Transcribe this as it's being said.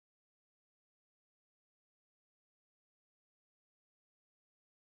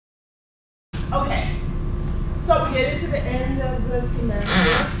So we get into the end of the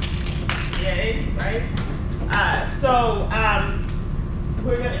semester. Yay, right?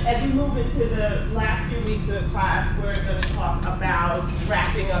 We're gonna, as we move into the last few weeks of the class, we're gonna talk about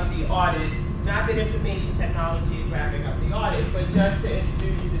wrapping up the audit. Not that information technology is wrapping up the audit, but just to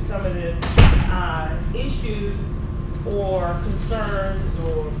introduce you to some of the issues or concerns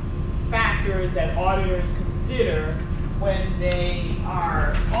or factors that auditors consider when they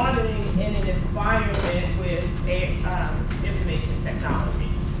are auditing in an environment with information technology.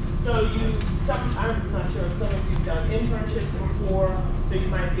 So I'm not sure if some of you've done internships before, so you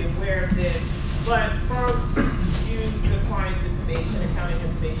might be aware of this, but firms use the client's information, accounting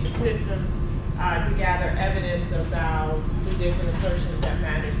information systems, to gather evidence about the different assertions that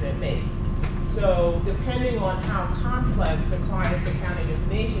management makes. So depending on how complex the client's accounting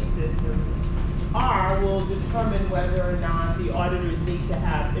information systems are, will determine whether or not the auditors need to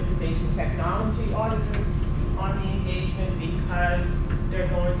have information technology auditors on the engagement, because they're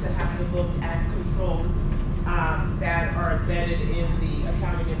going to have to look at controls that are embedded in the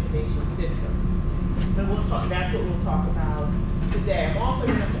accounting information system. And that's what we'll talk about today. I'm also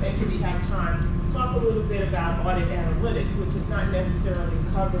going to, if we have time, talk a little bit about audit analytics, which is not necessarily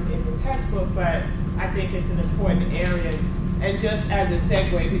covered in the textbook, but I think it's an important area. And just as a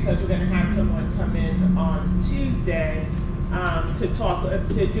segue, because we're going to have someone come in on Tuesday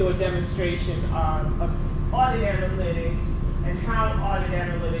to do a demonstration of audit analytics and how audit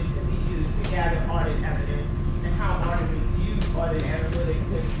analytics can be used to gather audit evidence and how auditors use audit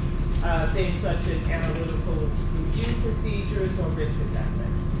analytics in things such as analytical review procedures or risk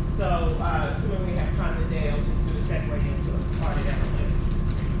assessment. So assuming we have time today, I'll just do a segue into audit analytics.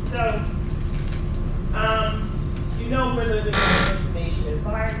 So, you know, we're living in an information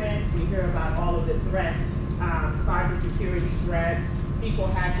environment. We hear about all of the threats, cybersecurity threats, people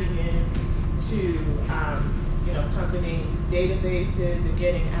hacking into companies' databases and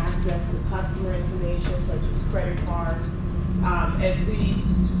getting access to customer information such as credit cards. At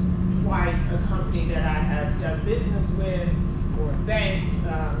least twice, a company that I have done business with, or a bank,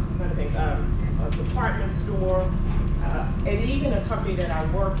 a department store, and even a company that I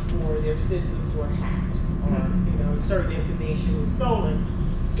worked for, their systems were hacked, or certain information was stolen.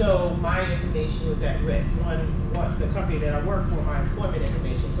 So my information was at risk. One, the company that I worked for, my employment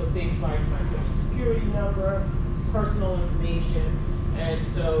information, so things like my social security number, personal information, and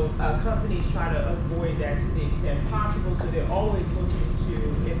so companies try to avoid that to the extent possible, so they're always looking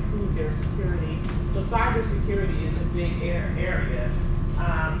to improve their security. So cybersecurity is a big area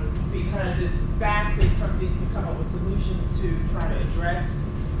because as fast as companies can come up with solutions to try to address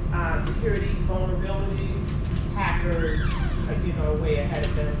security vulnerabilities, hackers are way ahead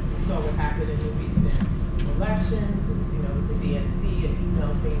of them. We saw what happened in the recent elections, and, with the DNC and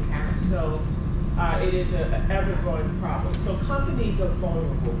emails being hacked. So it is an ever-growing problem. So companies are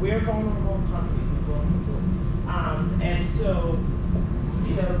vulnerable. We're vulnerable. Companies are vulnerable. And so,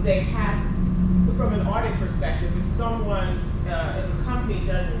 they have, from an audit perspective, if a company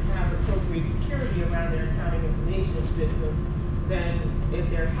doesn't have appropriate security around their accounting information system, then if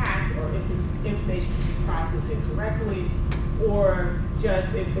they're hacked or if information can be processed incorrectly, or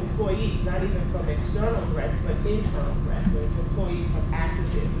just if employees, not even from external threats, but internal threats, so if employees have access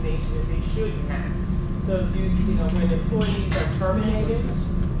to information that they shouldn't have. So if when employees are terminated,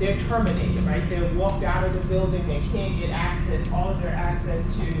 they're terminated, right? They're walked out of the building, they can't get access, all of their access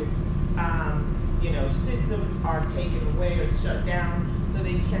to systems are taken away or shut down, so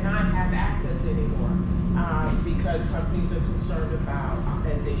they cannot have access anymore because companies are concerned about,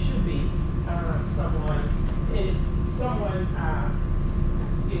 as they should be, someone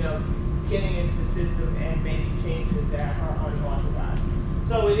getting into the system and making changes that are unauthorized.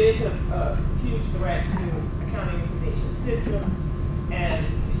 So it is a huge threat to accounting information systems, and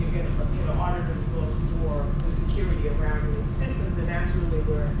you're going to auditors look for the security around the systems, and that's really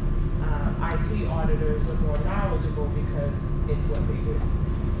where IT auditors are more knowledgeable because it's what they do.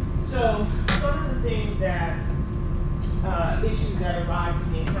 So some of the things that, issues that arise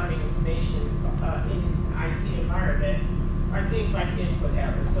in the accounting information in IT environment are things like input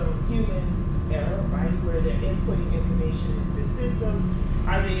error. So human error, right, where they're inputting information into the system.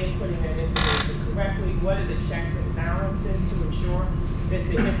 Are they inputting that information correctly? What are the checks and balances to ensure that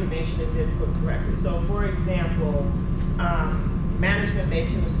the information is input correctly? So for example, management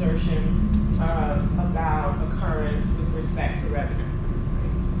makes an assertion about occurrence with respect to revenue.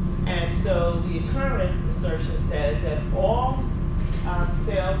 And so the occurrence assertion says that all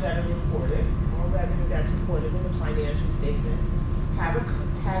sales that are reported, all revenue that's reported in the financial statements has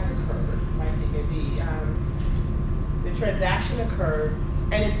occurred, right? The transaction occurred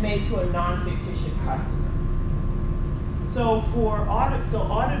and it's made to a non-fictitious customer. So for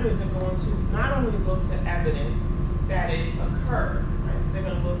auditors are going to not only look for evidence that it occurred, right? So they're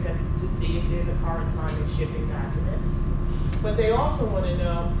going to look at to see if there's a corresponding shipping document, but they also want to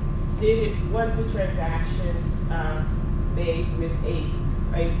know, was the transaction made with a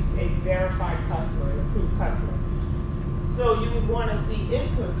verified customer, an approved customer? So you would want to see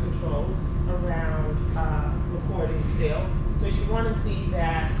input controls around recording sales. So you want to see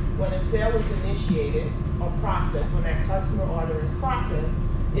that when a sale is initiated or processed, when that customer order is processed,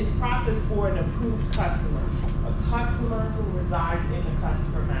 it's processed for an approved customer, a customer who resides in the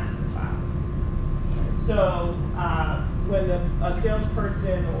customer master file. So when a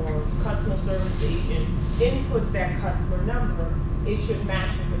salesperson or customer service agent inputs that customer number, it should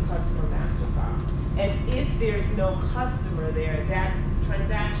match with the customer master file. And if there's no customer there, that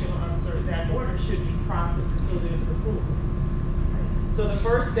transaction, that order should be processed until there's an approval. So the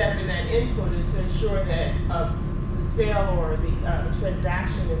first step in that input is to ensure that the sale or the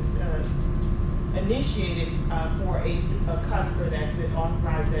transaction is initiated for a customer that's been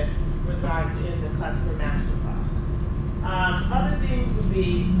authorized that resides in the customer master file. Other things would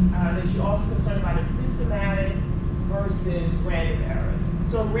be that you're also concerned about is systematic versus random errors.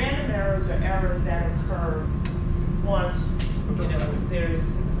 So random errors are errors that occur once,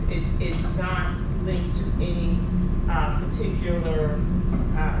 it's not linked to any particular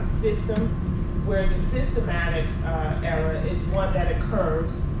system, whereas a systematic error is one that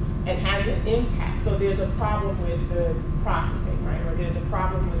occurs and has an impact. So there's a problem with the processing, right? Or there's a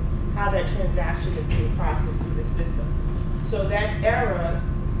problem with how that transaction is being processed through the system. So that error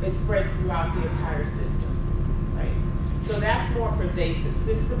is spread throughout the entire system, right? So that's more pervasive.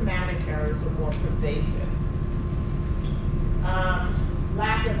 Systematic errors are more pervasive.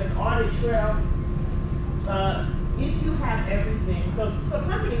 Lack of an audit trail. If you have everything, so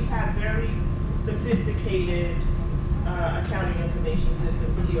companies have very sophisticated accounting information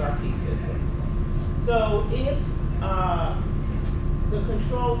systems, ERP system. So if the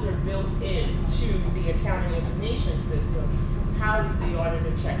controls are built into the accounting information system, how does the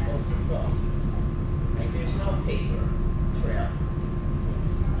auditor check those controls? Like, there's no paper trail.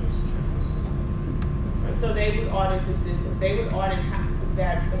 So they would audit the system. They would audit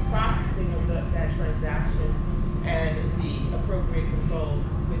the processing of that transaction and the appropriate controls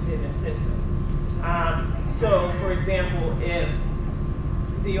within the system. So, for example, if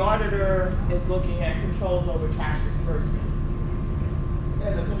the auditor is looking at controls over cash disbursements,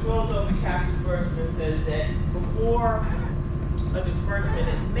 and the controls over cash disbursement says that before a disbursement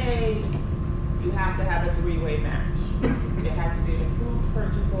is made, you have to have a three-way match. It has to be an approved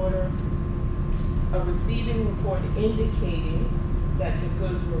purchase order, a receiving report indicating that the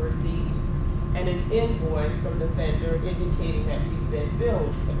goods were received, and an invoice from the vendor indicating that you've been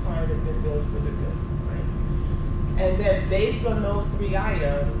billed, the client has been billed for the goods, right? And then based on those three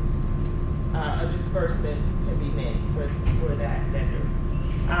items, a disbursement can be made for that vendor.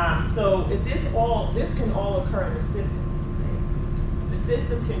 So if this can all occur in the system. Right? The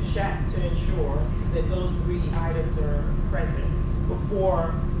system can check to ensure that those three items are present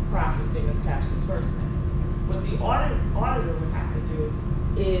before processing of cash disbursement. What the auditor would have to do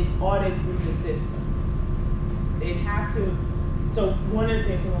is audit through the system. They'd have to, so one of the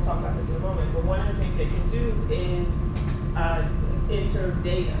things, and we'll talk about this in a moment, but one of the things they can do is enter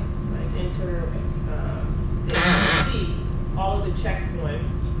data, right? Enter data to see all of the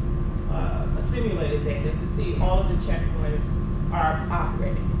checkpoints, simulated data to see all of the checkpoints are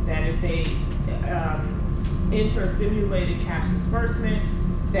operating. That if they enter a simulated cash disbursement,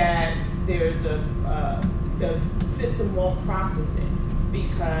 that there's the system won't process it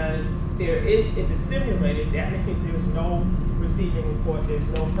because if it's simulated, that means there's no receiving report, there's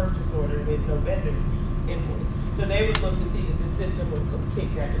no purchase order, there's no vendor invoice. So they would look to see that the system would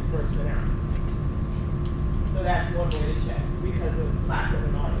kick that disbursement out. So that's one way to check because of lack of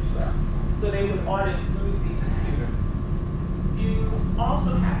an audit trail. So they would audit through the computer. You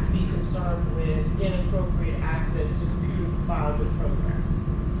also have to be concerned with inappropriate access to computer files and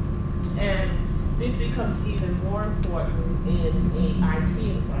programs. And this becomes even more important in an IT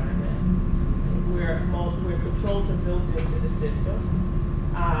environment where controls are built into the system.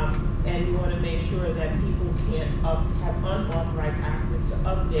 And you want to make sure that people can't have unauthorized access to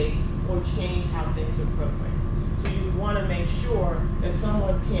update or change how things are programmed. So you want to make sure that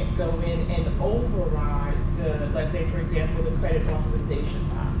someone can't go in and override let's say, for example, the credit authorization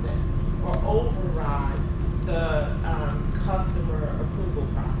process, or override the customer approval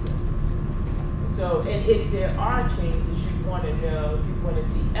process. So, and if there are changes, you want to know, you want to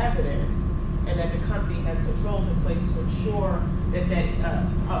see evidence, and that the company has controls in place to ensure that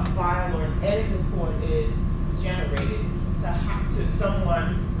a file or an edit report is generated to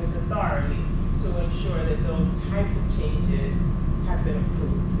someone with authority to ensure that those types of changes have been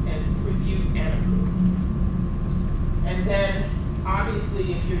approved and reviewed and approved. And then,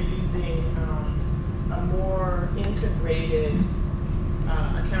 obviously, if you're using a more integrated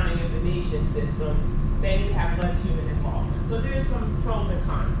accounting information system, then you have less human involvement. So there's some pros and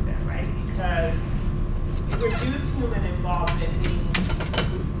cons to that, right? Because reduced human involvement means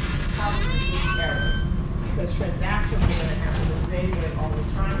how to reduce errors. Because transactions are going to happen the same way all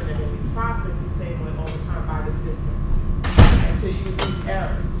the time, and they're going to be processed the same way all the time by the system. And so you reduce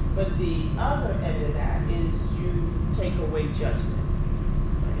errors. But the other end of that is you take away judgment,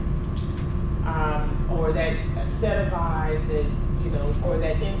 right? Or that set of eyes that, or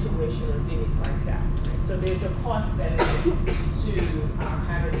that intuition or things like that. Right? So there's a cost benefit to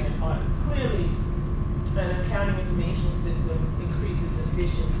having an audit. Clearly, an accounting information system increases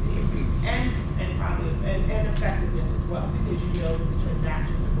efficiency and effectiveness as well, because you know that the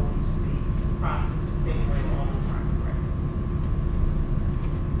transactions are going to be processed the same way all the time,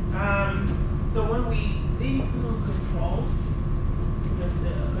 correct? So when we think through controls, because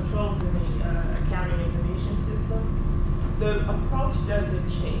the controls in the accounting information system, the approach doesn't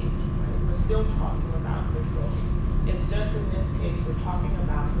change. Right? We're still talking about controls. It's just in this case we're talking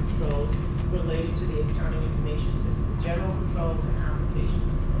about controls related to the accounting information system, general controls and application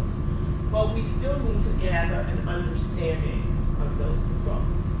controls. But we still need to gather an understanding of those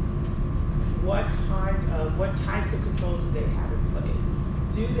controls. What types of controls do they have in place?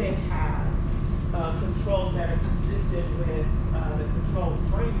 Do they have controls that are consistent with the control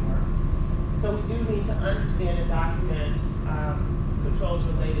framework? So we do need to understand and document controls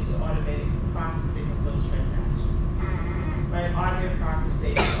related to automated processing of those transactions. Right? Are there proper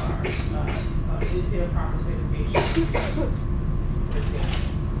safeguards? Is there proper segregation, for example?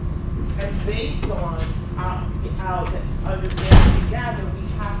 And based on our understanding we gather, we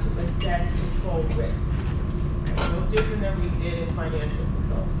have to assess control risk. Right? No different than we did in financial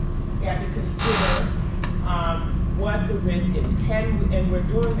controls. We have to consider what the risk is. And we're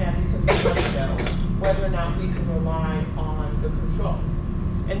doing that because we want to know whether or not we can rely on the controls.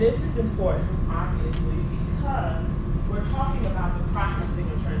 And this is important, obviously, because we're talking about the processing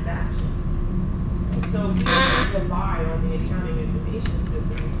of transactions. And so we can rely on the accounting information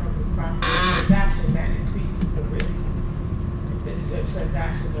system in terms of processing transactions that increases the risk. The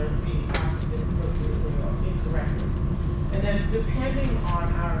transactions are being processed inappropriately or incorrectly. And then depending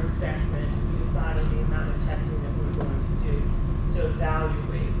on our assessment, we decide on the amount of testing that we're going to do to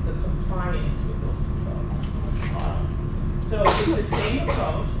evaluate the compliance with those controls. So it's the same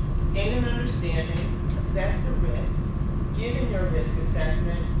approach, gain an understanding, assess the risk, given your risk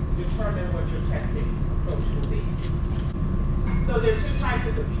assessment, determine what your testing approach will be. So there are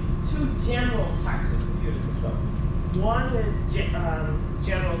two general types of computer controls. One is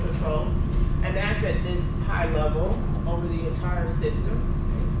general controls, and that's at this high level over the entire system.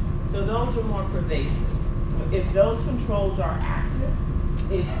 So those are more pervasive. If those controls are absent,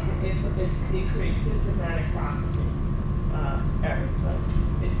 it creates systematic processing errors, right?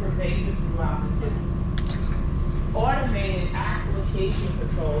 It's pervasive throughout the system. Automated application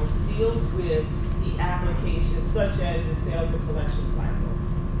controls deals with the applications such as the sales and collection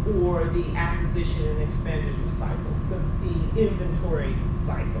cycle, or the acquisition and expenditure cycle, the inventory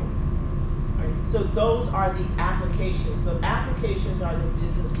cycle. Right? So those are the applications. The applications are the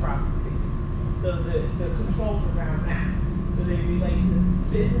business processes. So the controls around that. So they relate to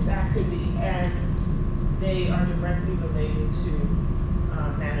business activity, and they are directly related to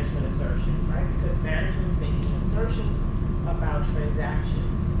management assertions, right? Because management's making assertions about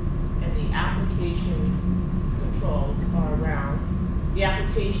transactions, and the application controls are around. The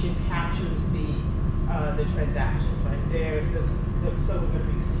application captures the transactions, right? So we're going to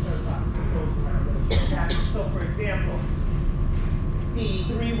be concerned about the controls around those transactions. So, for example, the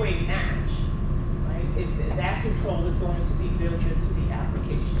three-way match, right? That control is going to be built into the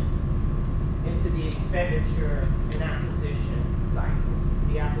application, into the expenditure and acquisition cycle.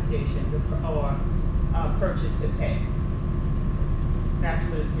 The application or purchase to pay. That's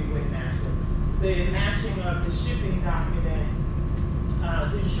what a three-way match is. The matching of the shipping document,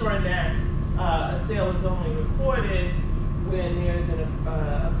 ensuring that a sale is only recorded when there's a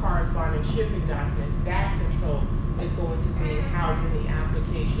corresponding shipping document. That control is going to be housed in the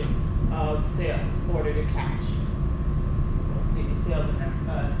application of sales, order to cash, the sales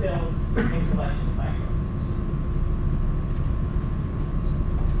and collection cycle.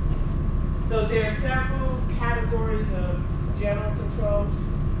 So there are several categories of general controls,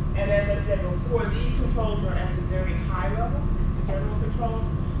 and as I said before, these controls are at the very high level, the general controls,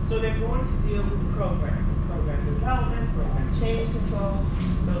 so they're going to deal with programming. program development, program change controls,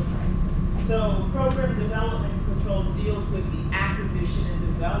 those types. So program development controls deals with the acquisition and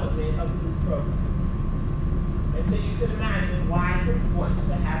development of new programs. And so you can imagine why it's important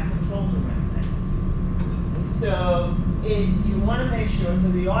to have controls around that. So you want to make sure, so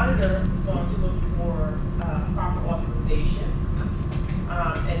the auditor is going to look for proper authorization,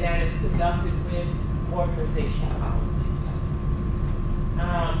 and that it's conducted with organization policies.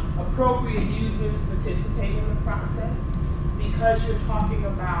 Appropriate users participate in the process. Because you're talking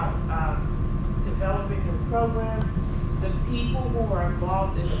about developing new programs, the people who are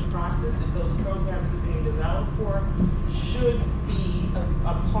involved in the process that those programs are being developed for should be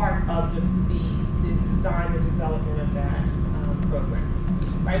a part of the design and development of that program.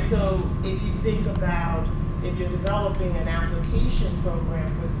 Right, so if you think about, if you're developing an application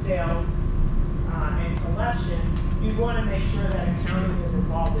program for sales and collection, you want to make sure that accounting is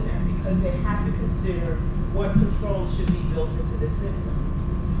involved in that because they have to consider what controls should be built into the system.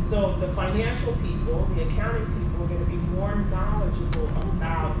 So the financial people, the accounting people, are going to be more knowledgeable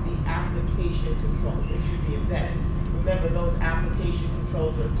about the application controls. They should be embedded. Remember, those application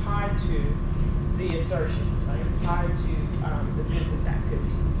controls are tied to the assertions, right? Tied to the business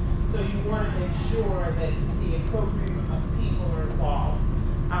activities. So you want to make sure that the appropriate people are involved.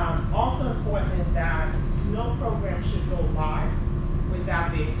 Also important is that no program should go live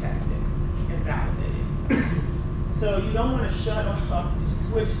without being tested and validated. So you don't want to shut off,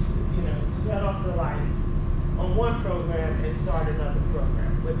 shut off the lights on one program and start another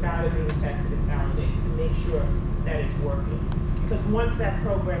program without it being tested and validated to make sure that it's working. Because once that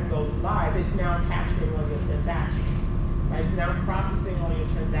program goes live, it's now capturing all your transactions. Right? It's now processing all your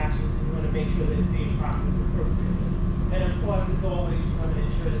transactions, and you want to make sure that it's being processed appropriately. And of course, as always, you want to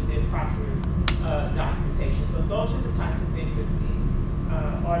ensure that there's proper documentation. So those are the types of things that the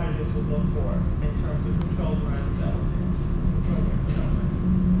auditors will look for in terms of controls around development, program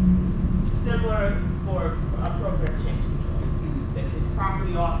development. Similar for program change controls. That it's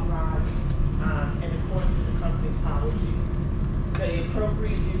properly authorized in accordance with the company's policies. The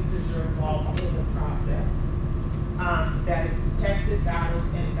appropriate users are involved in the process. That it's tested,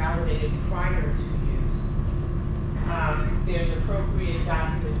 and validated prior to use. There's appropriate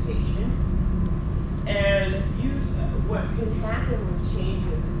documentation. And what can happen with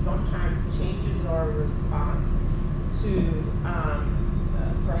changes is sometimes changes are a response to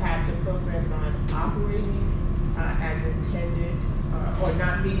perhaps a program not operating as intended or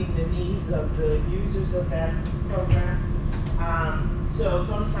not meeting the needs of the users of that program. So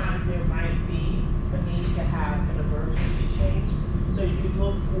sometimes there might be a need to have an emergency change. So you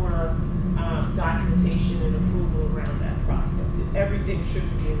look for documentation and approval around that process. Everything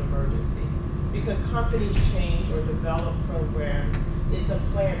shouldn't be an emergency. Because companies change or develop programs, it's a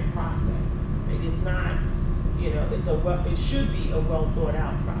planned process. It's not, it should be a well thought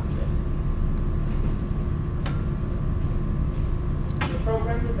out process. So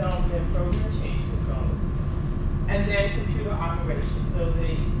program development, program change controls, and then computer operations. So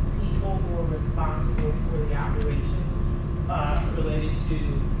the people who are responsible for the operations related to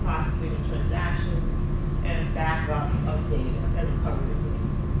processing of transactions and backup of data and recovery of data.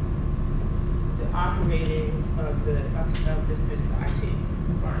 Operating of the system, IT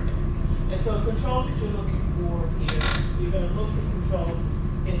environment. And so controls that you're looking for here, you're going to look for controls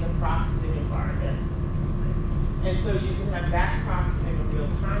in the processing environment. And so you can have batch processing or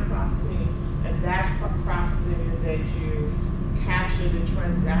real-time processing, and batch processing is that you capture the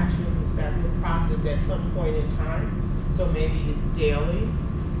transactions that were processed at some point in time. So maybe it's daily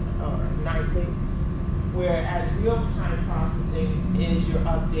or nightly. Whereas real-time processing is you're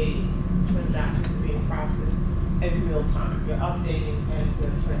updating transactions are being processed in real time. You're updating as the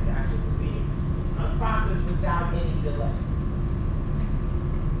transactions are being processed without any delay.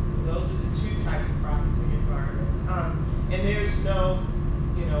 So those are the two types of processing environments. And there's no,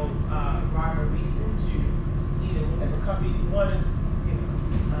 rhyme or reason to either have a company. One is,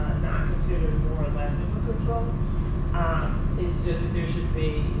 not considered more or less of a control. It's just that there should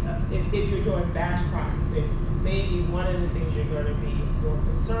be, if you're doing batch processing, maybe one of the things you're going to be more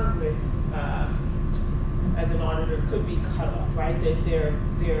concerned with as an auditor could be cutoff, right? That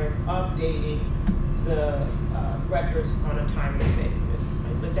they're updating the records on a timely basis,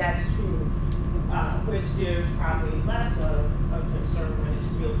 right? But that's true, which there's probably less of a concern when it's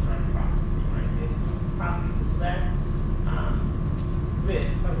real-time processing, right? There's probably less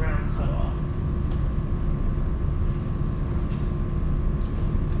risk around cutoff.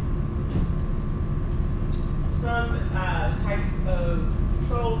 Some types of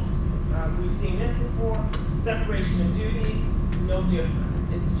controls, we've seen this before. Separation of duties, no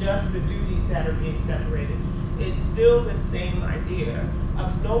different. It's just the duties that are being separated. it's still the same idea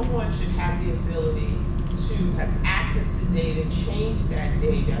of no one should have the ability to have access to data, change that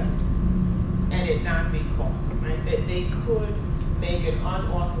data, and it not be caught, right? That they could make an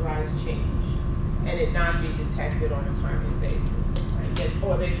unauthorized change and it not be detected on a timely basis, right?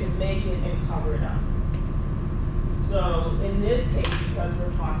 Or they can make it and cover it up. So in this case, because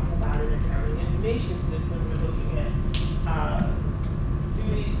we're talking about an accounting information system, we're looking at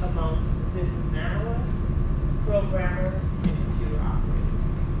duties amongst systems analysts, programmers, and computer operators.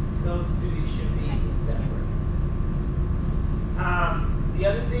 Those duties should be separate. The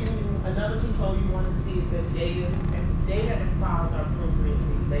other thing, another control you want to see is that data and files are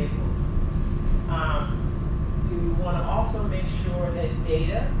appropriately labeled. You want to also make sure that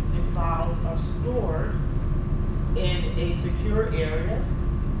data and files are stored in a secure area.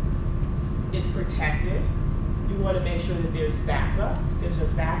 It's protected. You want to make sure that there's backup. There's a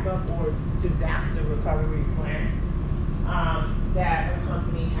backup or disaster recovery plan that a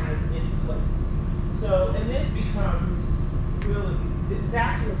company has in place. So, and this becomes really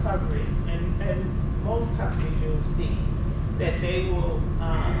disaster recovery, and most companies you'll see that they will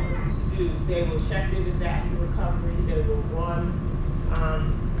check their disaster recovery, they will run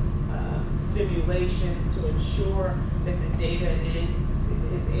simulations to ensure that the data is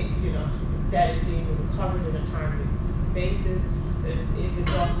that is being recovered in a timely basis. That if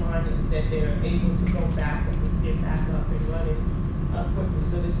it's offline, that they're able to go back and get back up and running quickly.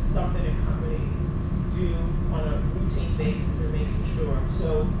 So this is something that companies do on a routine basis and making sure.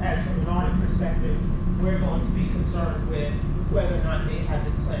 So as from an audit perspective, we're going to be concerned with whether or not they have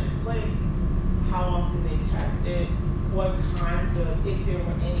this plan in place, how often they test it, what kinds of, if there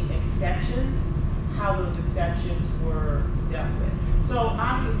were any exceptions, how those exceptions were dealt with. So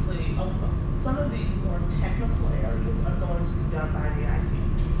obviously, some of these more technical areas are going to be done by the IT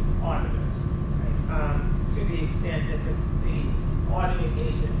auditors, right? To the extent that the audit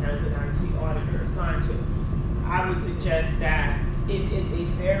engagement has an IT auditor assigned to it. I would suggest that if it's a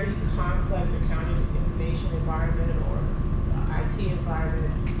very complex accounting information environment or IT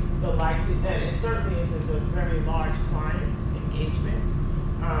environment, the likelihood, and certainly if it's a very large client engagement,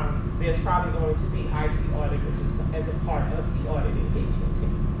 there's probably going to be IT auditors as a part of the audit engagement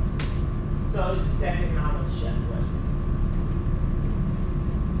team. So it's a second knowledge check question.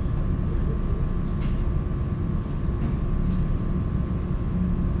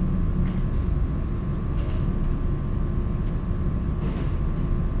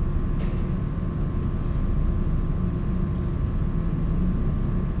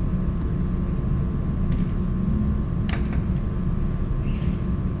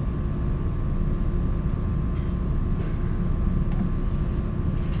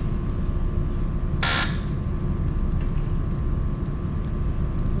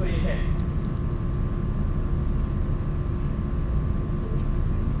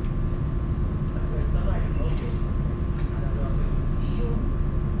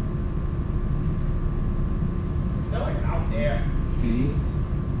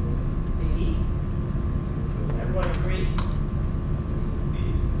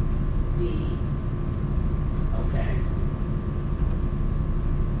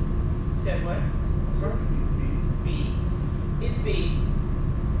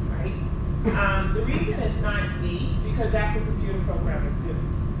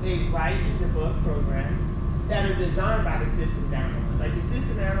 Designed by the systems analyst, right? The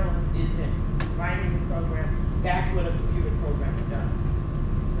system analyst isn't writing the program. That's what a computer programmer does.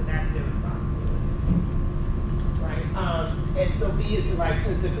 So that's their responsibility, right? And so B is the right,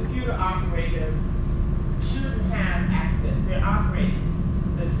 because the computer operator shouldn't have access. They're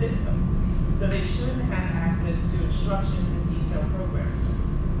operating the system, so they shouldn't have access to instructions and detailed programming.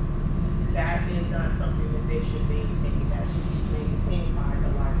 That is not something that they should maintain. That should be maintained by the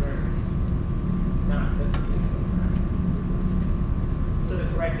librarian, not the computer. So the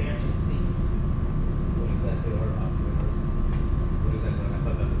correct answer is B. What exactly are operator? What exactly? I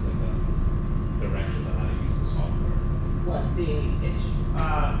thought that was like a directions on how to use the software. What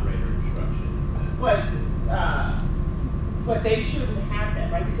operator instructions. But they shouldn't have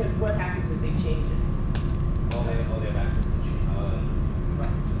that, right? Because what happens if they change it? Well, they have access to change.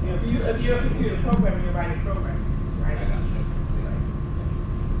 Right. If you're a computer programmer, you're writing programs, right? I got you.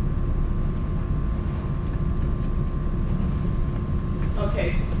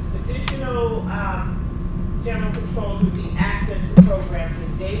 Okay, additional general controls would be access to programs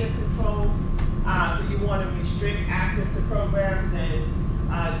and data controls. So you want to restrict access to programs and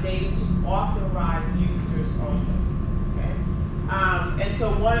data to authorized users only. Okay, and so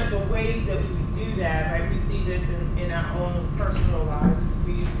one of the ways that we do that, right? We see this in our own personal lives.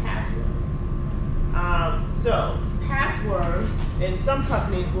 We use passwords. So passwords, and some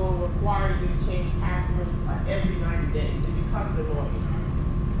companies will require you to change passwords every 90 days. It becomes annoying.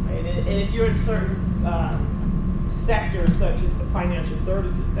 Right? And if you're in certain sectors, such as the financial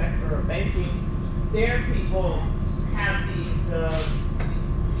services sector or banking, there people have these I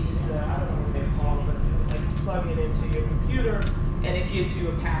don't know what they're called, but like you plug it into your computer and it gives you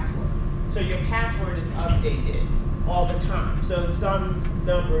a password. So your password is updated all the time. So some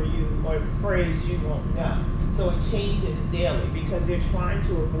number or phrase you won't know. So it changes daily because they're trying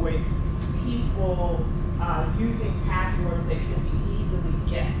to avoid people using passwords that can be easily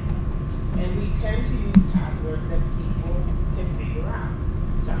guessed. And we tend to use passwords that people can figure out.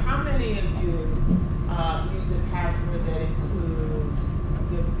 So how many of you use a password that includes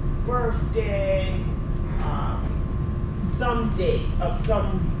the birthday, some date of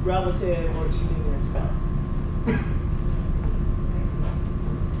some relative or even yourself?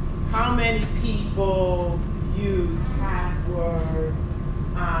 How many people use passwords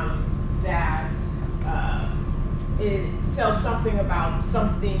that it tells something about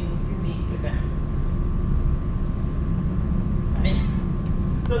something unique to them?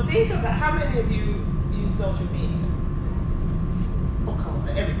 Right? So think about how many of you use social media? Oh, come on,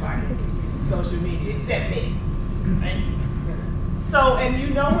 everybody uses social media except me. Right? So, and you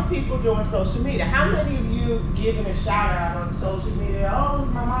know what people do on social media. How many of you giving a shout out on social media? Oh,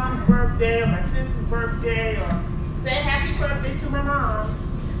 it's my mom's birthday or my sister's birthday, or say happy birthday to my mom.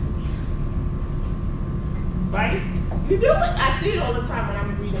 Right? You do it. I see it all the time when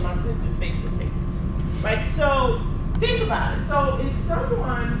I'm reading my sister's Facebook page. Right? So think about it. So if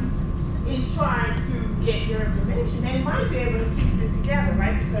someone is trying to get your information, they might be able to piece it together,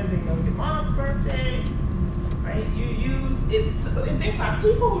 right? Because they know your mom's birthday. Right? You use it, and think about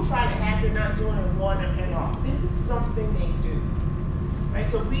people who try to hack, they're not doing it on and off. This is something they do. Right?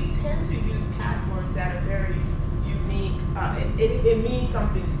 So we tend to use passwords that are very unique. It means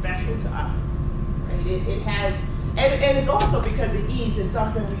something special to us. Right? It has, and it's also because of ease, it's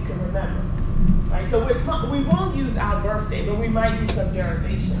something we can remember. Right? So we won't use our birthday, but we might use some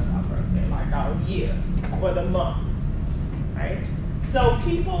derivation of our birthday, like our year or the month. Right? So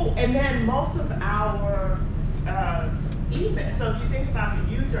people, and then most of our email. So if you think about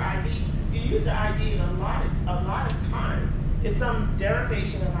the user ID in a lot of times is some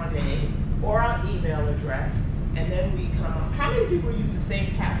derivation of our name or our email address, and then we come up. How many people use the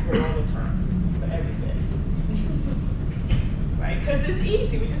same password all the time for everything? Right? Because it's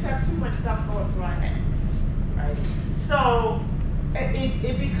easy. We just have too much stuff going through our head. Right? So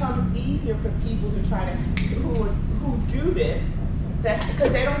it becomes easier for people to try to who do this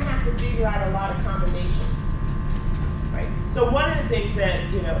because they don't have to figure out a lot of combinations. Right? So one of the things that,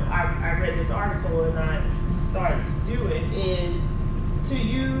 I read this article and I started to do it is to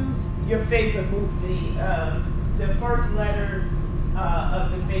use your favorite movie, the first letters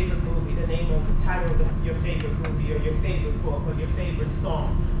of the favorite movie, the name of the title of your favorite movie or your favorite book or your favorite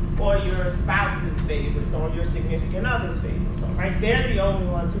song or your spouse's favorite song or your significant other's favorite song, right? They're the only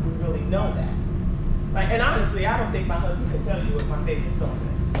ones who would really know that. Right? And honestly, I don't think my husband can tell you what my favorite song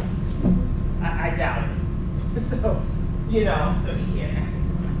is. I doubt it. So, so he can't hack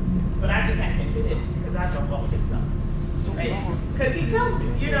into my system. But I should hack into his because I know all his stuff. Right? Because he tells me,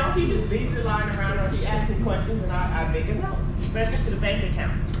 he just leaves it lying around or he asks me questions and I make a note, especially to the bank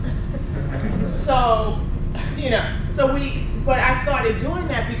account. So, but I started doing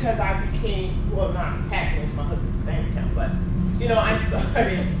that because I became, well, not hacking into my husband's bank account, but, I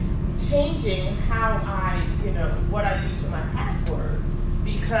started changing how what I use for my passwords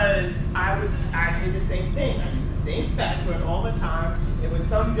because I did the same thing. I used the same password all the time. It was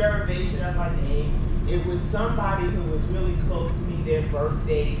some derivation of my name. It was somebody who was really close to me, their birth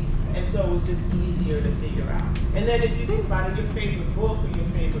date, and so it was just easier to figure out. And then if you think about it, your favorite book or your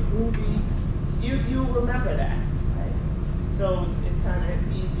favorite movie, you remember that, right? So it's kind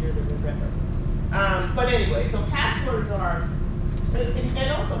of easier to remember. But anyway, so passwords are,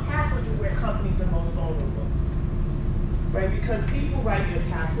 and also passwords are where companies are most vulnerable, right? Because people write their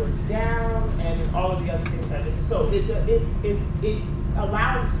passwords down and all of the other things I just, so it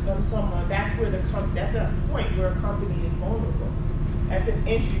allows someone, that's a point where a company is vulnerable. That's an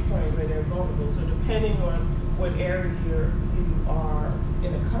entry point where they're vulnerable. So depending on what area you are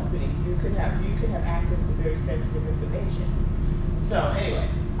in a company, you could have access to very sensitive information. So anyway,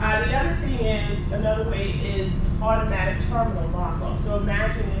 the other thing is, another way is automatic terminal lock-off. So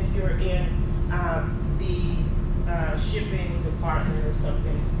imagine if you're in the shipping department or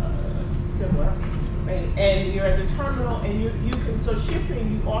something similar, right? And you're at the terminal and you can, so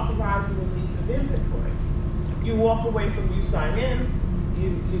shipping, you authorize the release of inventory. You walk away from, you sign in,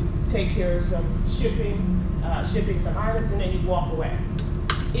 you take care of some shipping some items, and then you walk away.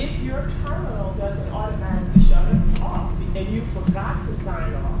 If your terminal doesn't automatically shut it off, and you forgot to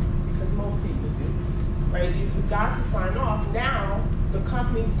sign off, because most people do, right? You forgot to sign off, now the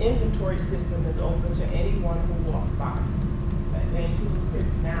company's inventory system is open to anyone who walks by. And who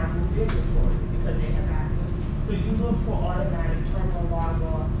could now move inventory because they have access. So you look for automatic terminal log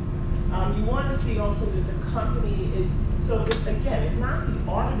off. You want to see also that the company is, so again, it's not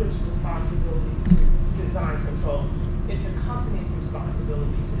the auditor's responsibility to design controls. It's a company's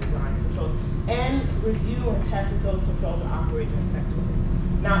responsibility to design controls and review and test that those controls are operating effectively,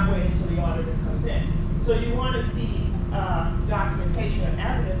 not wait until the auditor comes in. So you want to see documentation or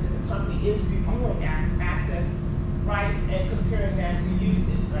evidence that the company is reviewing access rights and comparing that to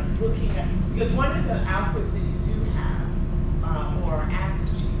uses, right? Looking at, because one of the outputs that you do have, or access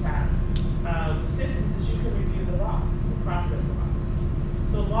that you have, systems is you can review the logs, the process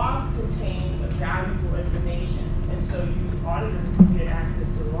logs. So logs contain valuable information, and so auditors can get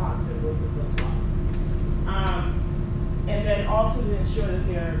access to the logs and work with those logs. And then also to ensure that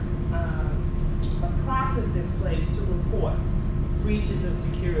there's a process in place to report breaches of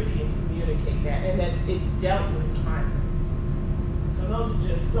security and communicate that, and that it's dealt with timely. So those are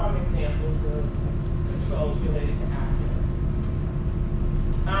just some examples of controls related to access.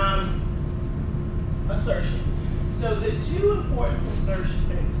 Assertions. So the two important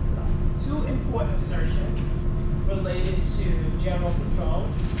assertions related to general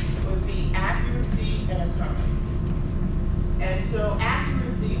controls would be accuracy and occurrence. And so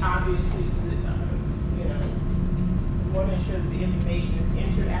accuracy obviously is, we want to ensure that the information is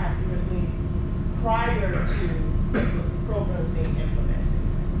entered accurately prior to programs being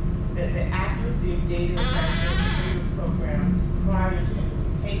implemented. That the accuracy of data is programs prior to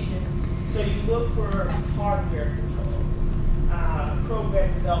implementation. So you look for hardware controls,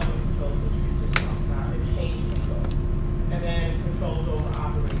 program development controls, which we just talked about, and change control, and then controls over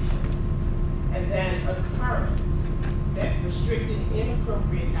operations. And then occurrence, that restricted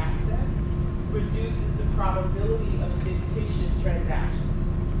inappropriate access reduces the probability of fictitious transactions.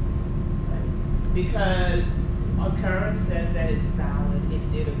 Right? Because occurrence says that it's valid, it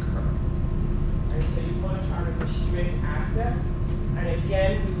did occur. And so you want to try to restrict access. And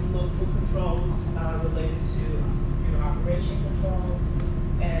again, we would look for controls related to operation controls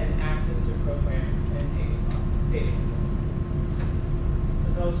and access to programs and data controls. So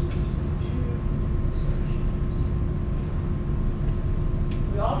those are just two assertions.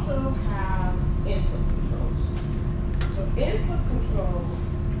 We also have input controls. So input controls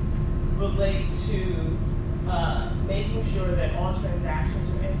relate to making sure that all transactions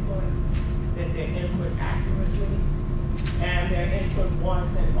are input, that they're input accurately, and they're input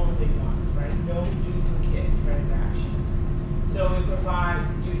once and only once, right? No duplicate transactions. So it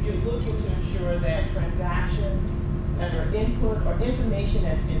provides, you're looking to ensure that transactions that are input, or information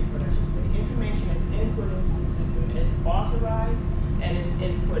that's input, I should say, information that's input into the system is authorized and it's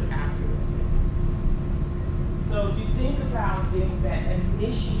input accurately. So if you think about things that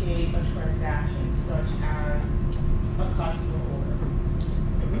initiate a transaction, such as a customer order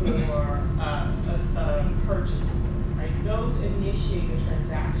or a purchase order, right? Those initiate the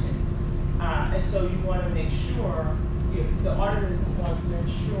transaction. And so you want to make sure, the auditor wants to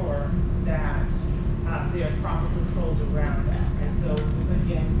ensure that there are proper controls around that. And so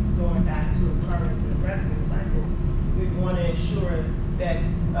again, going back to occurrence in the revenue cycle, we want to ensure that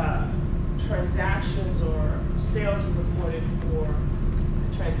transactions or sales are reported for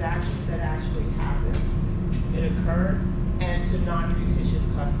transactions that actually happened, it occurred, and to non-fictitious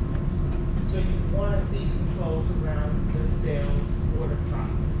customers. So you want to see controls around the sales order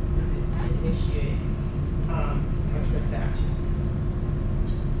process because it initiates a transaction.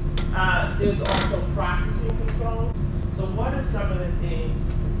 There's also processing controls. So what are some of the things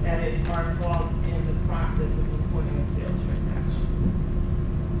that are involved in the process of reporting a sales transaction?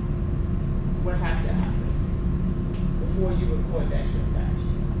 What has to happen before you record that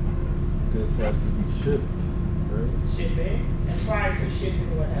transaction? Goods have to be shipped, right? Shipping, and prior to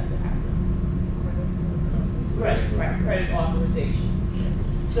shipping, what has to happen? Credit authorization.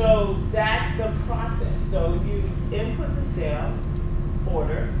 So that's the process. So you input the sales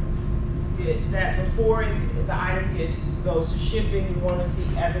order. That before the item goes to shipping, you want to see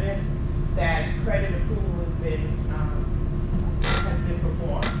evidence that credit approval has been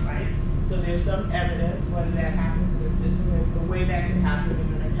performed, right? So there's some evidence whether that happens in the system, and the way that can happen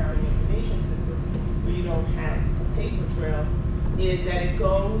in an accounting information system where you don't have a paper trail is that it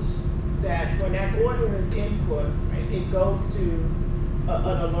goes, that when that order is input, right, it goes to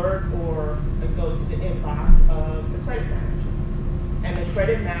an alert, or it goes to the inbox of the credit manager. And the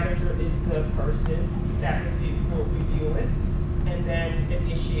credit manager is the person that will review it and then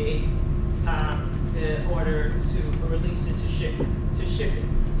initiate the order to release it to ship it,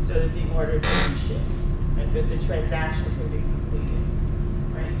 so that the order can be shipped and that the transaction can be completed.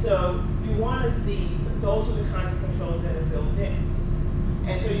 Right? So you want to see those are the kinds of controls that are built in.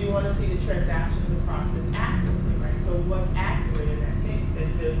 And so you want to see the transactions are processed accurately, right? So what's accurate in that case? That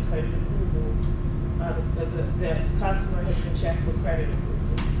the credit approval, the customer has been checked for credit approval.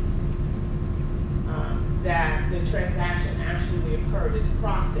 That the transaction actually occurred. It's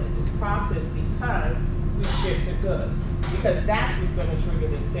processed. It's processed because we shipped the goods. Because that's what's going to trigger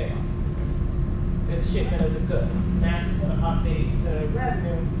the sale. The shipment of the goods. And that's what's going to update the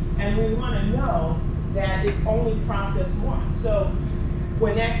revenue. And we want to know that it's only processed once. So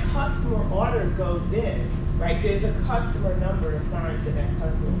when that customer order goes in, right, there's a customer number assigned to that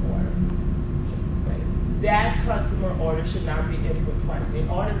customer order. Right? That customer order should not be input twice. The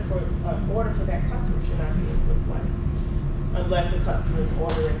order for that customer should not be input twice, unless the customer is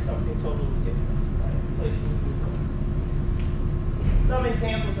ordering something totally different, right? Placing a new order. Some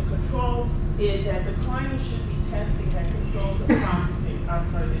examples of controls is that the client should be testing that controls are processing,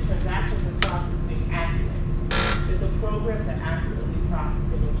 the transactions are processing accurately, that the programs are accurately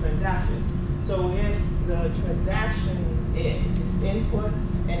processing the transactions. So if the transaction is input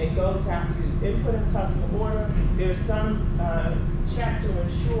and it goes out, you input a customer order, there's some check to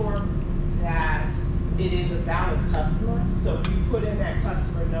ensure that it is a valid customer. So if you put in that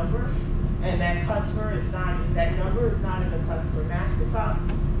customer number and that number is not in the customer master file,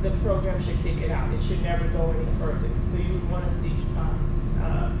 the program should kick it out. It should never go any further. So you would want to see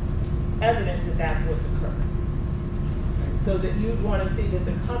evidence that that's what's occurring. So that you'd want to see that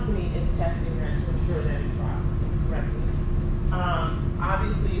the company is testing that to ensure that it's processing correctly.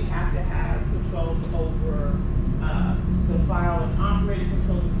 Obviously, you have to have controls over the file and operating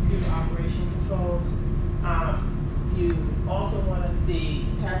controls, the computer operation controls. You also want to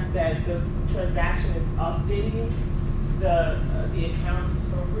test that the transaction is updating the accounts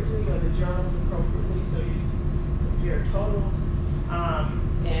appropriately or the journals appropriately, so you compare totals.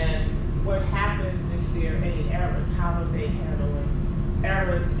 And what happens if there are any errors? How are they handling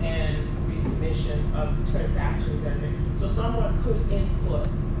errors and resubmission of transactions? So someone could input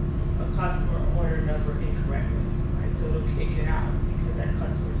a customer order number incorrectly, right? So it'll kick it out because that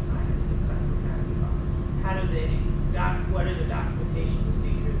customer is not in the customer master file. How do they, what are the documentation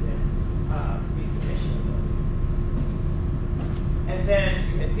procedures and resubmission of those? And then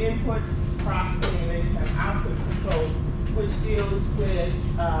you have input processing, and then you have output controls, which deals with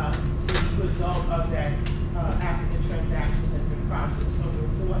the result of that after the transaction has been processed. So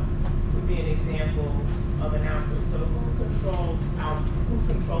reports would be an example of an output. So who controls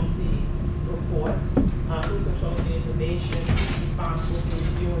the reports, who controls the information, who's responsible for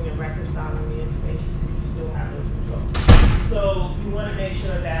reviewing and reconciling the information, you still have those controls. So you want to make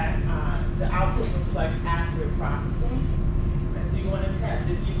sure that the output reflects accurate processing. And so you want to test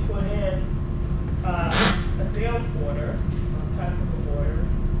if you put in a sales order, a customer order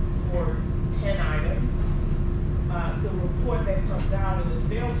for 10 items, the report that comes out in the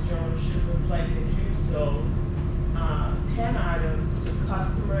sales journal should reflect that you sold 10 items to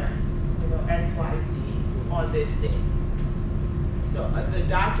customer, XYZ on this day. So the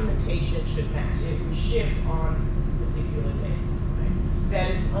documentation should match. It was shipped on a particular day. Right?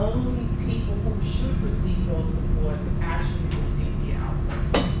 That it's only people who should receive those reports have actually received the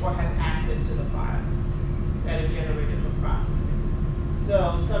output or have access to the files that are generated for processing.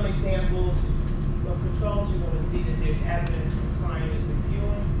 So some examples of controls, you're going to see that there's evidence that the client is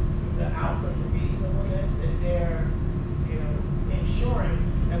reviewing the output for reasonableness, and they're ensuring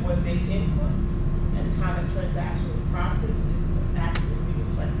that what they input and how the transaction is processed is accurately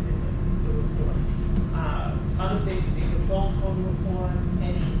reflected in the report. Other things would be control total reports,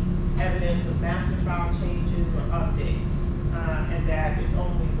 any evidence of master file changes or updates, and that is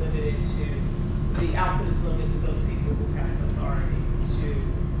only limited to, the output is limited to those people who have authority to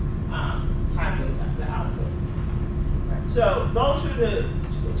have the output. Right. So those are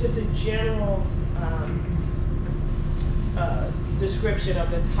just a general description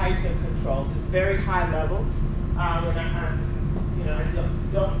of the types of controls. It's very high level, and I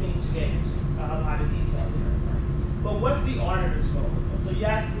don't need to get into a lot of detail here. Right? But what's the auditor's role? So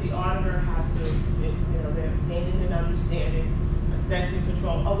yes, the auditor has to, they're gaining an understanding, assessing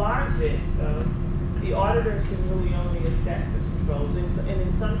control. A lot of this, though, the auditor can really only assess the controls, and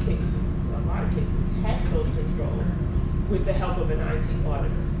in some cases, a lot of cases, test those controls with the help of an IT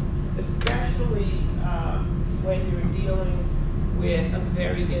auditor, especially when you're dealing with a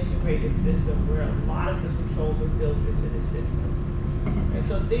very integrated system where a lot of the controls are built into the system. And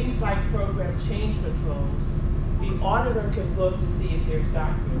so things like program change controls, the auditor can look to see if there's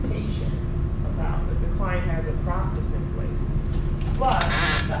documentation about it. The client has a process in place. But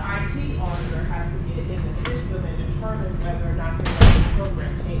the IT auditor has to get in the system and determine whether or not there are any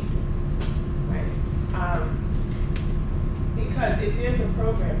program changes, right? Because if there's a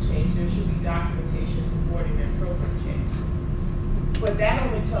program change, there should be documentation supporting that program change. But that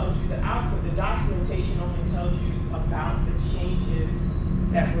only tells you the output. The documentation only tells you about the changes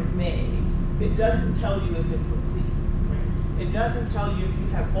that were made. It doesn't tell you if it's complete, right? It doesn't tell you if you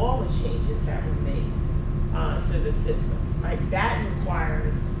have all the changes that were made to the system, right? That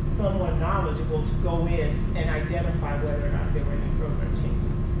requires someone knowledgeable to go in and identify whether or not there were any program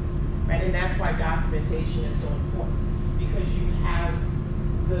changes, right? And that's why documentation is so important, because you have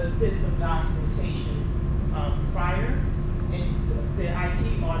the system documentation prior, and the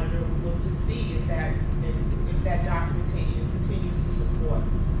IT auditor will look to see if that documentation continues to support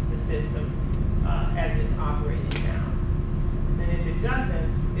the system as it's operating now. And if it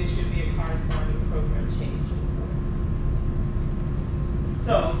doesn't, there should be a corresponding program change.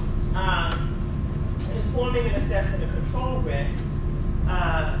 So, informing an assessment of control risk,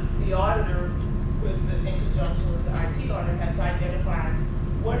 the auditor, in conjunction with the IT auditor, has to identify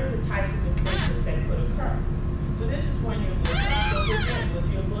what are the types of mistakes that could occur. So this is when you're looking, so for example,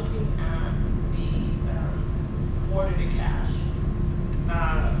 if you're looking at the order to cash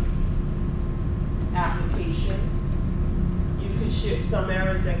application, you can ship some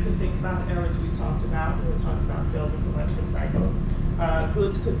errors that could think about the errors we talked about when we talked about sales and collection cycle.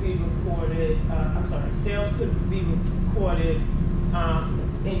 Goods could be recorded, sales could be recorded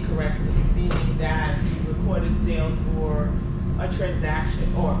incorrectly, meaning that you recorded sales for a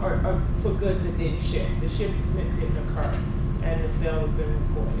transaction or for goods that didn't ship. The shipment didn't occur and the sale has been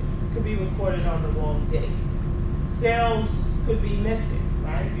recorded. It could be recorded on the wrong date. Sales could be missing,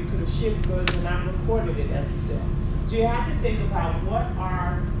 right? You could have shipped goods and not recorded it as a sale. So you have to think about what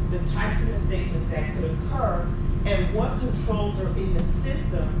are the types of misstatements that could occur and what controls are in the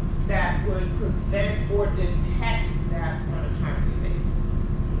system that would prevent or detect that on a timely basis.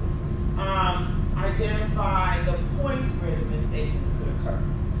 Identify the points where the misstatements could occur.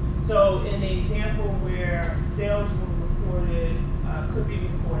 So in the example where sales were recorded, could be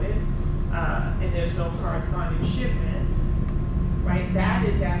recorded, and there's no corresponding shipment, right? That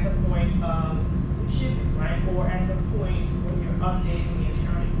is at the point of shipping, right? Or at the point when you're updating the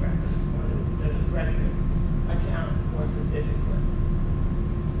accounting records or the revenue account more specifically.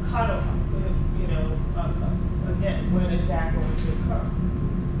 Cutoff, again, when is that going to occur?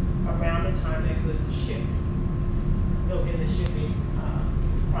 Around the time that goods are shipped. So in the shipping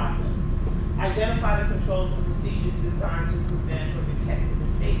process. Identify the controls and procedures designed to prevent or detect the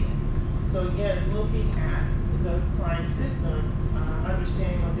misstatements. So again, looking at the client system,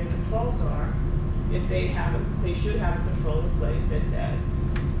 understanding what their controls are, if they should have a control in place that says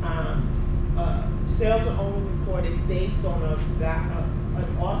sales are only recorded based on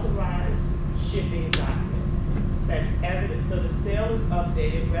an authorized shipping document. That's evidence. So the sale is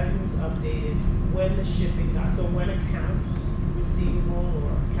updated, revenue is updated when the shipping document. So when accounts receivable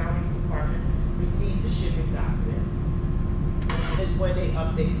or accounting department receives the shipping document, is when they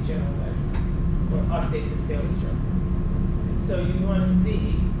update the general ledger or update the sales journal. So you want to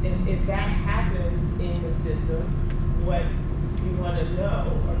see if that happens in the system, what you want to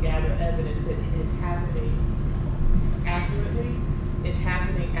know or gather evidence that it is happening accurately. It's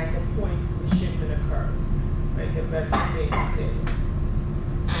happening at the point the shipment occurs, right? The revenue being updated.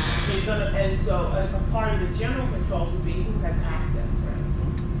 So you're gonna, and so a part of the general controls would be who has access, right?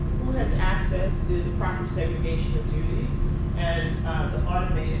 Who has access? There's a proper segregation of duties, and the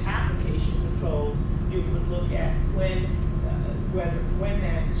automated application controls. You would look at when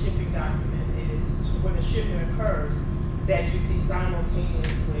that shipping document is, when the shipment occurs, that you see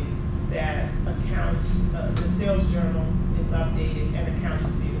simultaneously that accounts, the sales journal is updated and accounts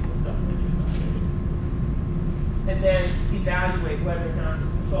receivable supplementary is updated. And then evaluate whether or not the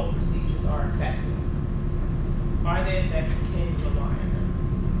control procedures are effective. Are they effective? Can you rely on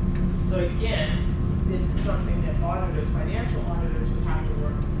them? So again, this is something that auditors, financial auditors, would have to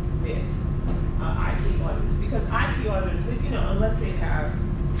work with IT auditors, because IT auditors, unless they have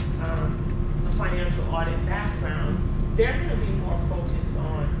a financial audit background, they're going to be more focused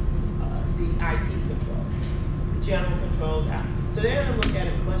on the IT controls, general controls. So they're going to look at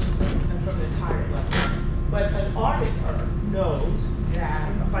it much from this higher level. But an auditor knows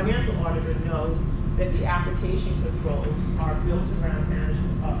that, a financial auditor knows that the application controls are built around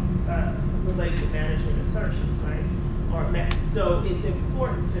management, related to management assertions, right? So it's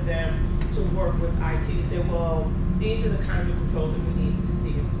important for them to work with IT to say, well, These are the kinds of controls that we need to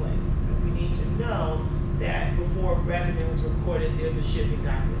see in place. We need to know that before revenue is recorded, there's a shipping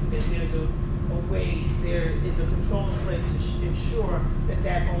document, that there's a way, there is a control in place to ensure that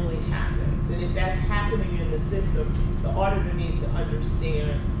that only happens. And if that's happening in the system, the auditor needs to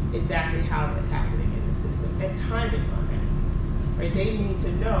understand exactly how that's happening in the system and timing on that. Right? They need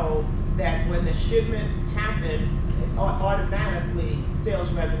to know that when the shipment happened, automatically sales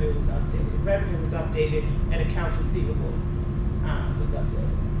revenue was updated. Revenue was updated and accounts receivable was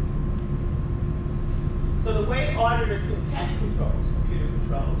updated. So the way auditors can test controls, computer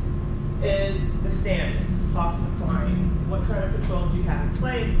controls, is the standard. Talk to the client. What kind of controls do you have in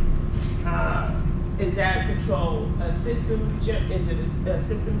place? Is that control a system? Is it a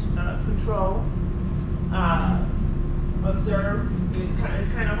system control? Observe. It's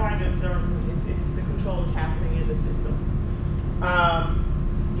kind of hard to observe if the control is happening in the system.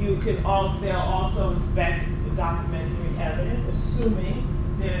 They'll also inspect the documentary evidence, assuming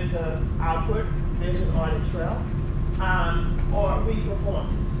there's an output, there's an audit trail, or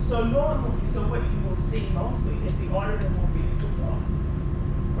reperformance. So what you will see mostly is the auditor will reperform,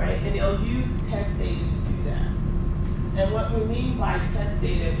 right? And they'll use test data to do that. And what we mean by test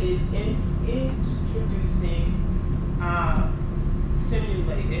data is introducing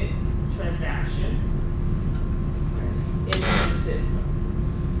simulated transactions into the system.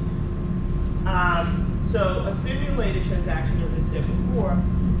 So a simulated transaction, as I said before,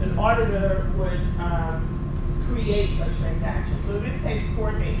 an auditor would create a transaction. So this takes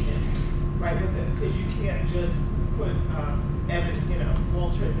coordination, right, with it, because you can't just put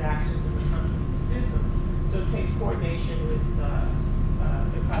false transactions in the system. So it takes coordination with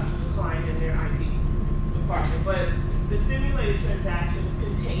the customer, client, and their IT department. But the simulated transactions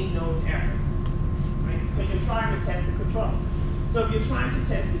contain known errors, right? Because you're trying to test the controls. So if you're trying to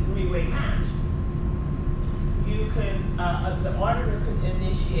test the three-way match, you can, the auditor can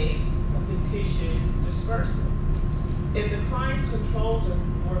initiate a fictitious disbursement. If the client's controls are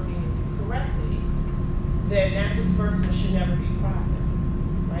working correctly, then that disbursement should never be processed,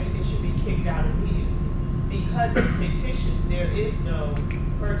 right? It should be kicked out immediately. Because it's fictitious, there is no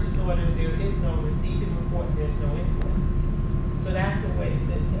purchase order, there is no receiving report, there's no invoice. So that's a way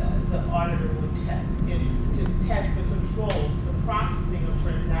that the auditor would test the controls, the processing of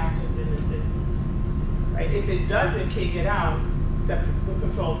transactions in the system. Right? If it doesn't kick it out, the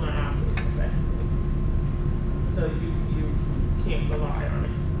control's not operating effectively. So you can't rely on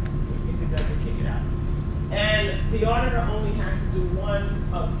it if it doesn't kick it out. And the auditor only has to do one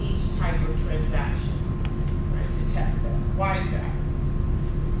of each type of transaction, right, to test that. Why is that?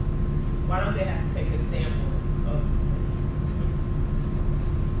 Why don't they have to take a sample of?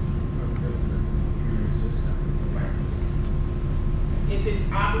 Because it's a computer system. Right. If it's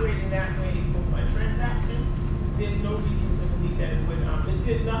operating that way for one transaction, there's no reason to believe that it would not.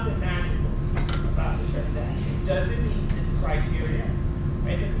 There's nothing magical about the transaction. Does it meet this criteria?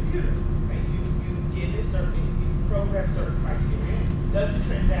 Right? It's a computer, right? You give it certain, you program certain criteria. Does the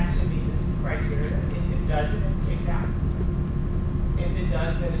transaction meet this criteria? If it doesn't, it's kicked out. If it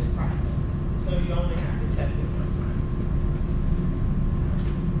does, then it's processed. So you only have to test it one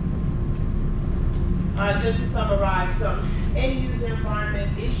time. Just to summarize some end-user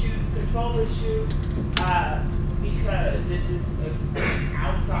environment issues, control issues, because this is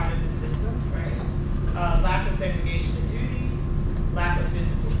outside of the system, right? Lack of segregation of duties, lack of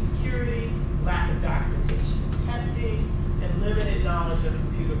physical security, lack of documentation and testing, and limited knowledge of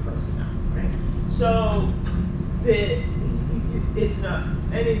computer personnel, right? So it's not,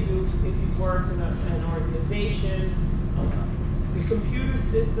 any of you, if you've worked in an organization, the computer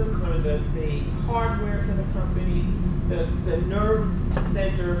systems or the hardware for the company, the nerve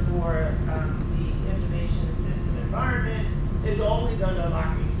center for the information system environment is always under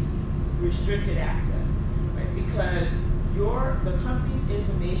restricted access, right? Because the company's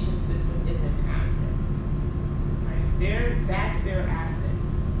information system is an asset, right? That's their asset.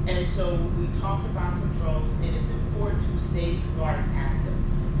 And so we talked about controls, and it's important to safeguard assets,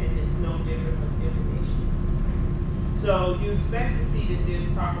 and it's no different from information. So you expect to see that there's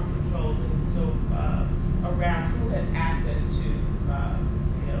proper controls, and so around who has access to,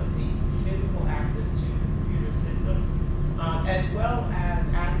 the physical access to the computer system, as well as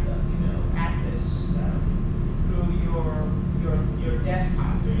access, through your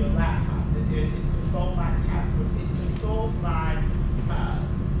desktops or your laptops. It's controlled by passwords. It's controlled by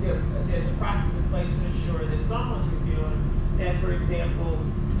there's a process in place to ensure that someone's reviewing that. For example,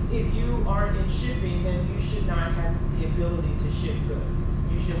 if you are in shipping, then you should not have the ability to ship goods.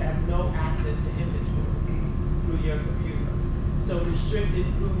 You should have no access to inventory through your computer. So restricted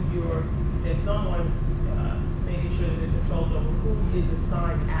through that someone's making sure that it controls over who is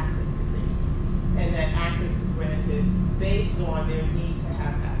assigned access to things, and that access is granted based on their need to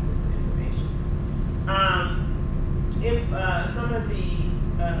have access to information. Some of the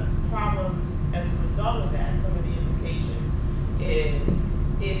problems as a result of that, some of the implications is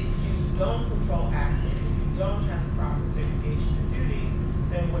if you don't control access, if you don't have proper segregation of duties,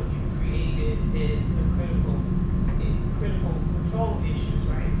 then what you created is the critical control issues,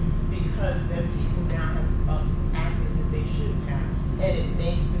 right? Because then people now have access that they shouldn't have, and it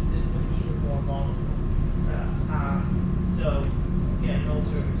makes the system even more vulnerable. So again, those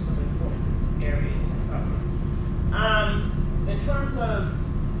are some important areas to cover. In terms of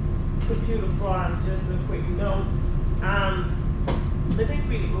computer fraud, just a quick note. I think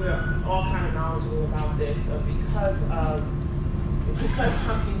we're all kind of knowledgeable about this because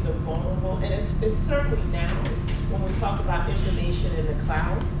companies are vulnerable, and it's certainly now when we talk about information in the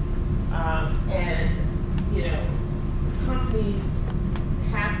cloud, and companies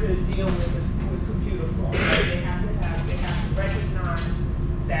have to deal with computer fraud. Right? They have to recognize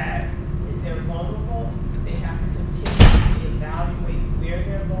that they're vulnerable. They have to continuously evaluate where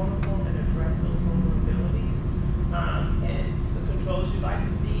they're vulnerable and address those vulnerabilities. And the controls you'd like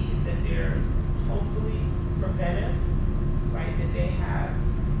to see is that they're hopefully preventive, right? That they have,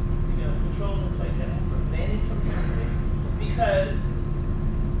 controls in place that will prevent it from happening. Because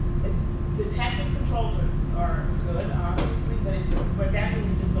detective controls are good, obviously, but that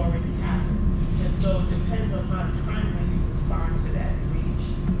means it's already happened. And so it depends on how timely you respond to that breach.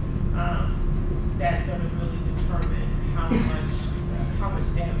 That's going to really determine how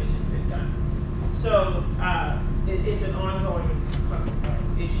much damage has been done. So it's an ongoing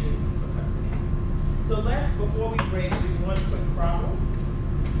issue for companies. So before we break, do one quick problem.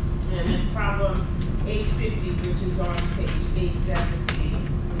 And it's problem 850, which is on page 873.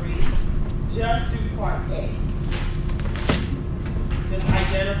 Just do part A. Just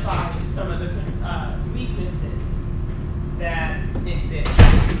identify some of the weaknesses that exist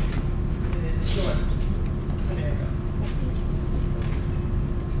in this short scenario.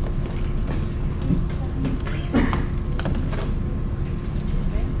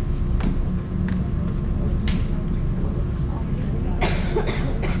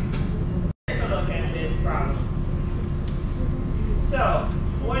 Take a look at this problem. So,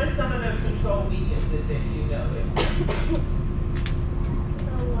 what are some of the control weaknesses that you noted?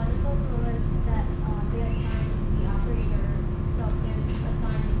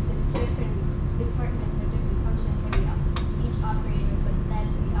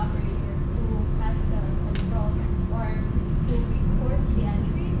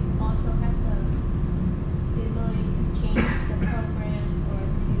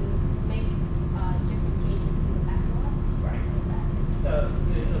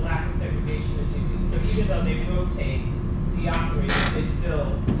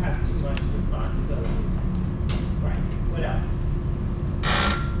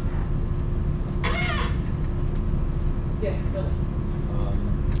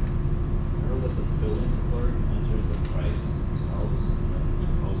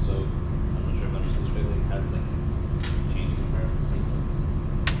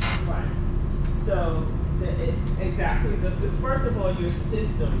 First of all, your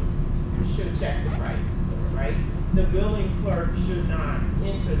system should check the price, right? The billing clerk should not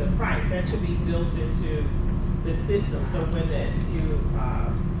enter the price. That should be built into the system. So when you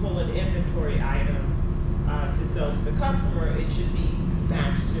pull an inventory item to sell to the customer, it should be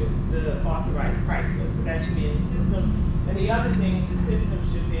matched to the authorized price list. So that should be in the system. And the other thing is the system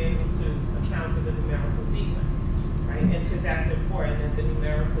should be able to account for the numerical sequence, right? And because that's important, that the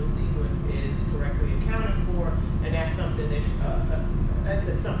numerical sequence is correctly accounted for, and that's something that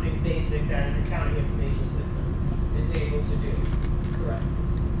that's something basic that an accounting information system is able to do. Correct.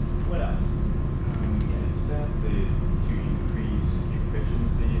 What else? Yes, to increase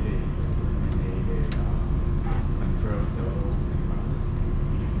efficiency, they eliminated control totals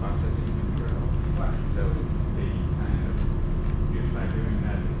and processing control. Right. So they kind of, by doing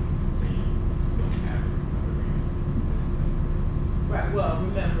that, they don't have a recovery system. Right. Well,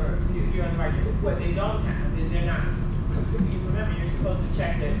 remember, you're on the right track. What they don't have is they're not. Remember, you're supposed to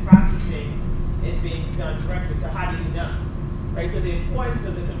check that processing is being done correctly. So how do you know? Right. So the importance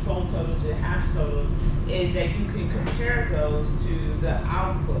of the control totals, the hash totals, is that you can compare those to the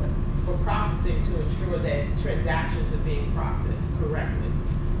output for processing to ensure that transactions are being processed correctly.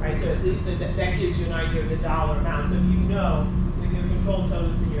 Right. So at least that gives you an idea of the dollar amount. So if you know with your control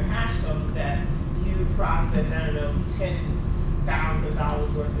totals and your hash totals that you process, I don't know,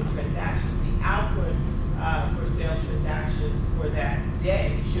 $10,000 worth of transactions, the output for sales transactions for that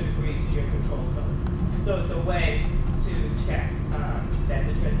day should agree to your control zones. So it's a way to check that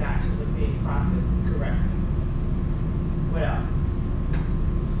the transactions are being processed correctly. What else?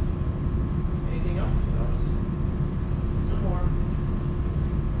 Anything else? Some more.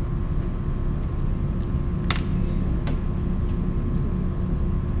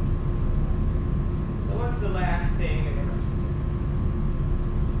 So what's the last thing?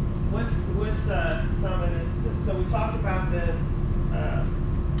 What's some of this? So we talked about the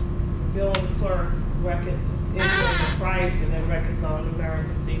bill and clerk entering the price and then reconciling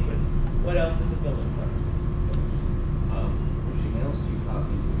numerical sequence. What else is a bill and clerk? She mails 2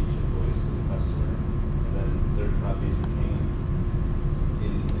 copies of each invoice to the customer, and then 3rd copy is retained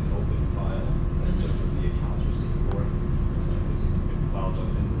in an open file, and so does the accounts receivable. If the file's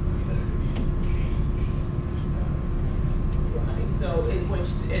open, does that mean that it could be changed? Right. So when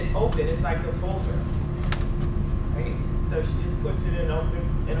it's open, it's like a folder, right? So she just puts it in a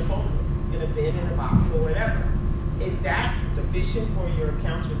folder, in a bin, in a box, or whatever. Is that sufficient for your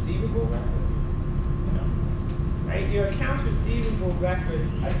accounts receivable records? No. Right? Your accounts receivable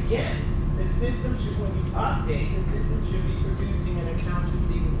records, again, the system should, when you update, the system should be producing an accounts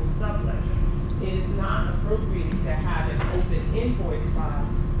receivable subledger. It is not appropriate to have an open invoice file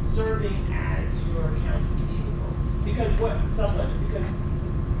serving as your accounts receivable. Because what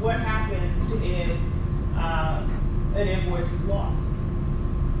happens if an invoice is lost?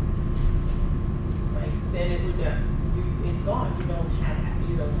 Right? Then it would it's gone. You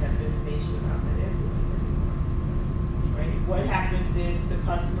don't have information about that invoice anymore. Right? What happens if the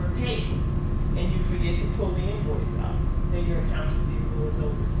customer pays and you forget to pull the invoice up? Then your accounts receivable is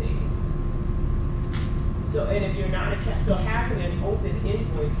overstated. So, and if you're not so having an open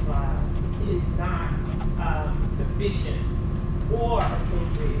invoice file is not sufficient or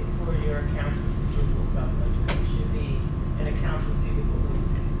appropriate for your accounts receivable subledger. It should be an accounts receivable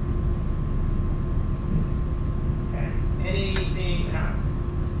listing. Okay. Anything else?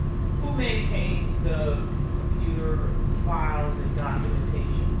 Who maintains the computer files and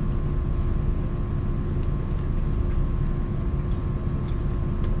documentation?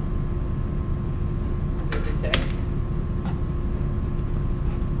 Does it say?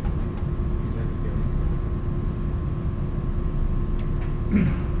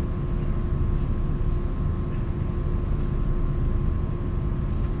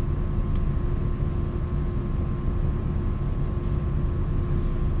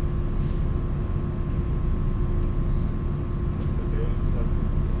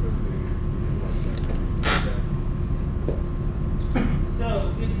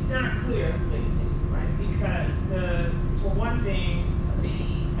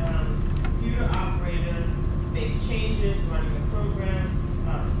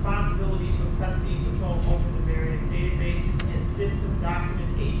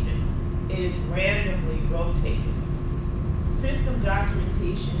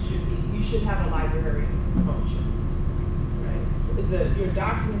 Should have a library function, right? So your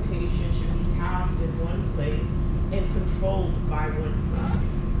documentation should be housed in one place and controlled by one person,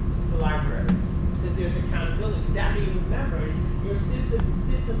 the library, because there's accountability. That means, remember, your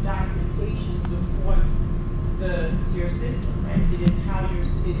system documentation supports your system, right? It is how it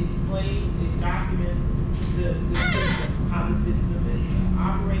explains, it documents the system, how the system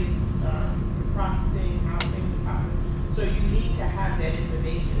operates, the processing, how things are processed. So you need to have that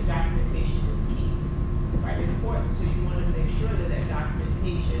information. The documentation is key, right? Important. So you want to make sure that that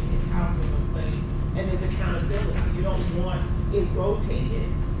documentation is housed in one place and there's accountability. You don't want it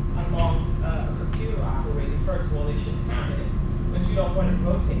rotated amongst computer operators. First of all, they shouldn't have it, but you don't want it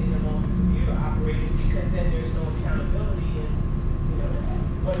rotated amongst the computer operators because then there's no accountability.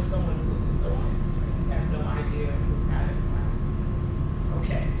 And what if someone loses something? You have no idea who had it.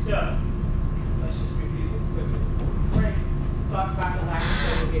 Okay, so let's just review this quickly. Right. Talks about the lack of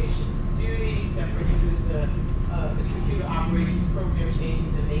segregation of duty, separation of the computer operations, program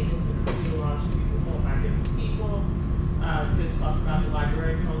changes, and maintenance of computer logs should be performed by different people. Just talks about the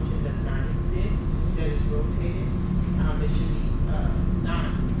library function does not exist. Instead, it's rotated. It should be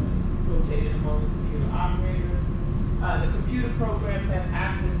not rotated among the computer operators. The computer programs have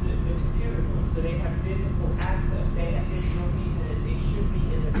access to the computer room, so they have physical access. There's no reason that they should be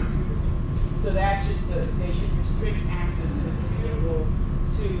in the computer room. So they should restrict access to the computer room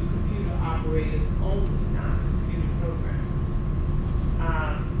to computer operators only, not computer programmers.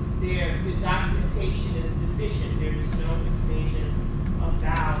 The documentation is deficient. There is no information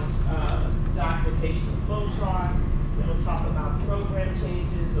about documentation of flowcharts. They don't talk about program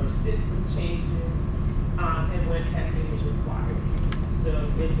changes or system changes, and when testing is required. So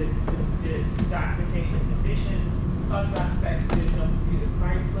if the documentation is deficient, talks about the fact that there's no computer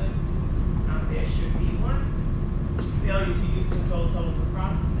price list. There should be one. Failure to use control totals and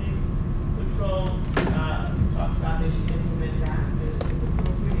processing controls. Talks about they should implement that if it's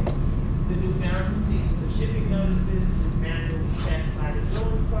appropriate. The numerical sequence of shipping notices is manually checked by the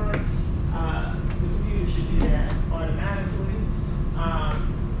billing clerk. The computer should do that automatically.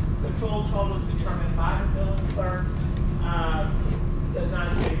 Control totals determined by the billing clerk does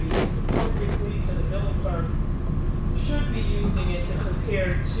not appear to be used appropriately, so the billing clerk should be using it to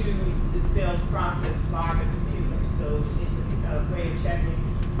compare to the sales process by the computer. So it's a way of checking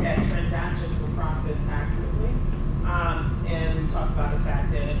that transactions were processed accurately. And we talked about the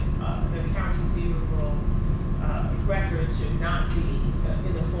fact that the accounts receivable records should not be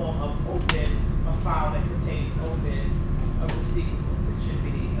in the form of a file that contains open receivables. It should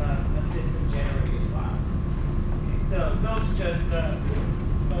be a system-generated file. Okay, so those are just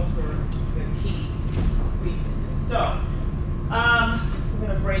those were the key weaknesses. So we're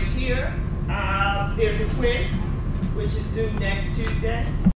going to break here. There's a quiz which is due next Tuesday.